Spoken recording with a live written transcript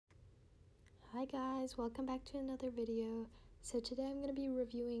Hi guys, welcome back to another video. So today I'm going to be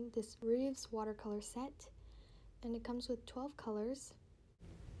reviewing this Reeves Watercolor set, and it comes with 12 colors.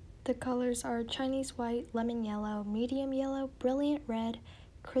 The colors are Chinese White, Lemon Yellow, Medium Yellow, Brilliant Red,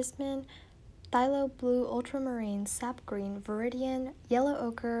 Crispin, Phthalo Blue, Ultramarine, Sap Green, Viridian, Yellow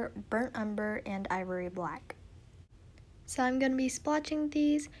Ochre, Burnt Umber, and Ivory Black. So I'm going to be splotching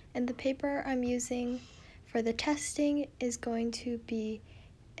these, and the paper I'm using for the testing is going to be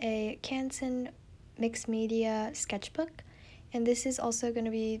a Canson mixed media sketchbook, and this is also going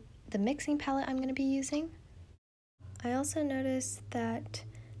to be the mixing palette I'm going to be using. I also noticed that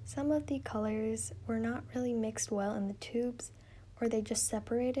some of the colors were not really mixed well in the tubes, or they just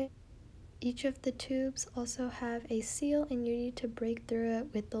separated. Each of the tubes also have a seal, and you need to break through it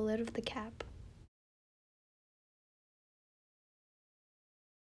with the lid of the cap.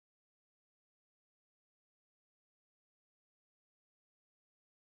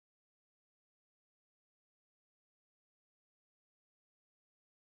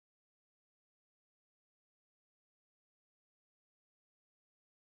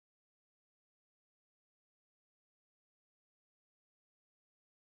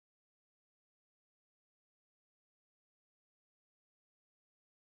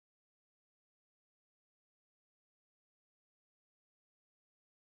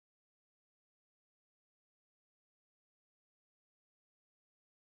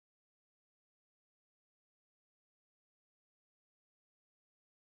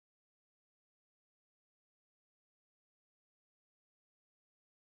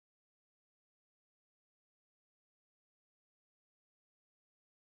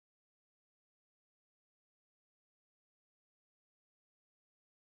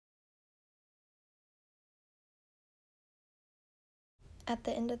 At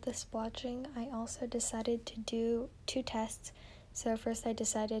the end of the splotching, I also decided to do two tests. So first I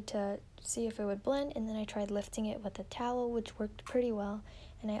decided to see if it would blend, and then I tried lifting it with a towel, which worked pretty well.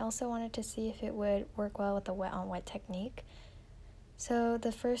 And I also wanted to see if it would work well with the wet on wet technique. So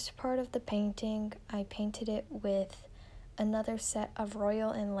the first part of the painting, I painted it with another set of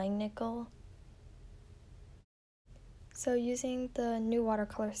Royal and Langnickel. So using the new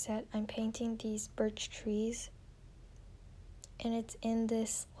watercolor set, I'm painting these birch trees, and it's in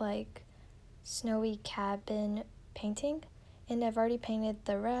this like snowy cabin painting, and I've already painted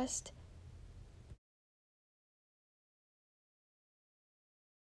the rest.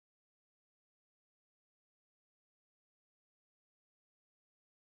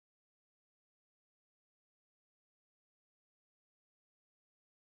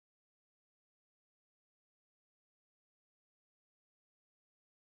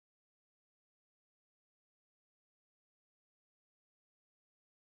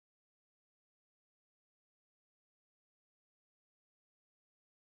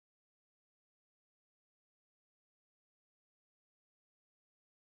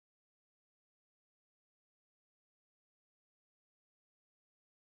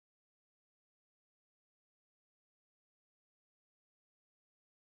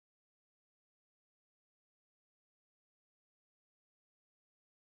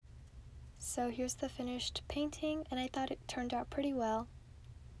 So here's the finished painting, and I thought it turned out pretty well.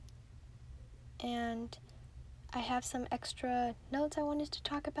 And I have some extra notes I wanted to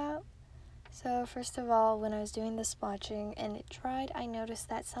talk about. So first of all, when I was doing the splotching and it dried, I noticed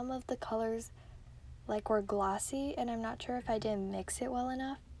that some of the colors were glossy, and I'm not sure if I didn't mix it well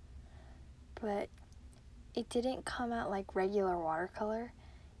enough, but it didn't come out like regular watercolor.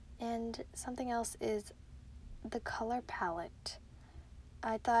 And something else is the color palette.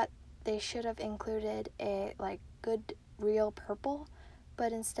 I thought they should have included a good real purple,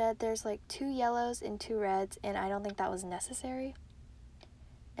 but instead there's like 2 yellows and 2 reds, and I don't think that was necessary.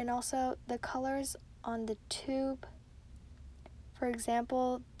 And also the colors on the tube, for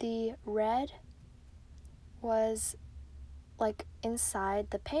example, the red was like inside,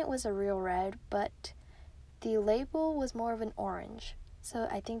 the paint was a real red, but the label was more of an orange. So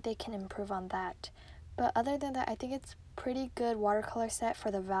I think they can improve on that. But other than that, I think it's pretty good watercolor set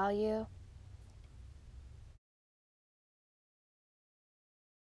for the value.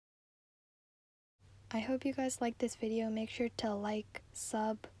 I hope you guys liked this video. Make sure to like,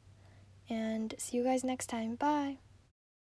 sub, and see you guys next time. Bye!